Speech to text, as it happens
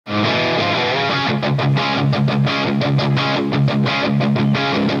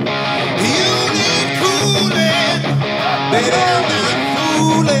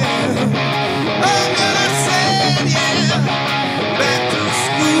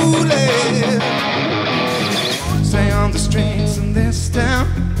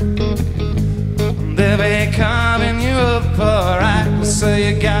So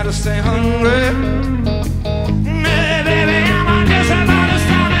you gotta stay hungry. Hey, baby, I'm just about to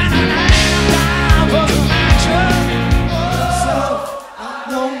stop and I'm down for the action. So,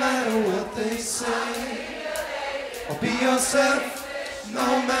 no matter what they say, or be yourself, no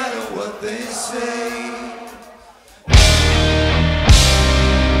matter what they say.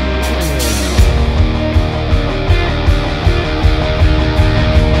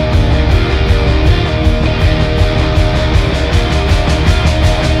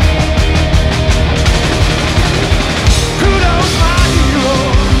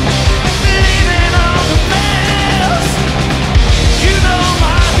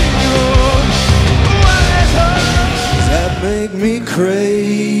 Make me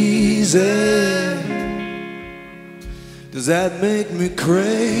crazy. Does that make me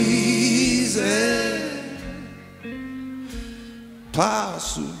crazy?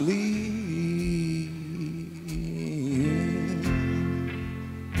 Possibly.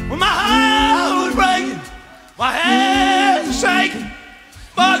 When my heart was breaking, my hands were shaking,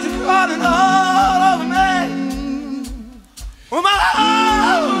 bugs are crawling all over me. When my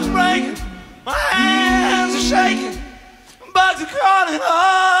heart was breaking, my hands are shaking, bugs are crawling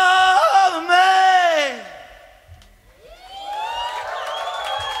all over me.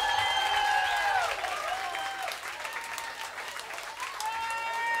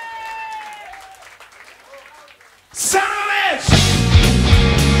 Son of a bitch!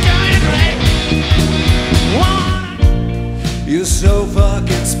 Give me a drink. You're so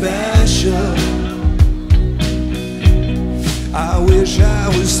fucking special. I wish I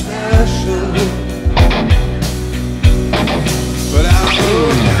was special. But I'm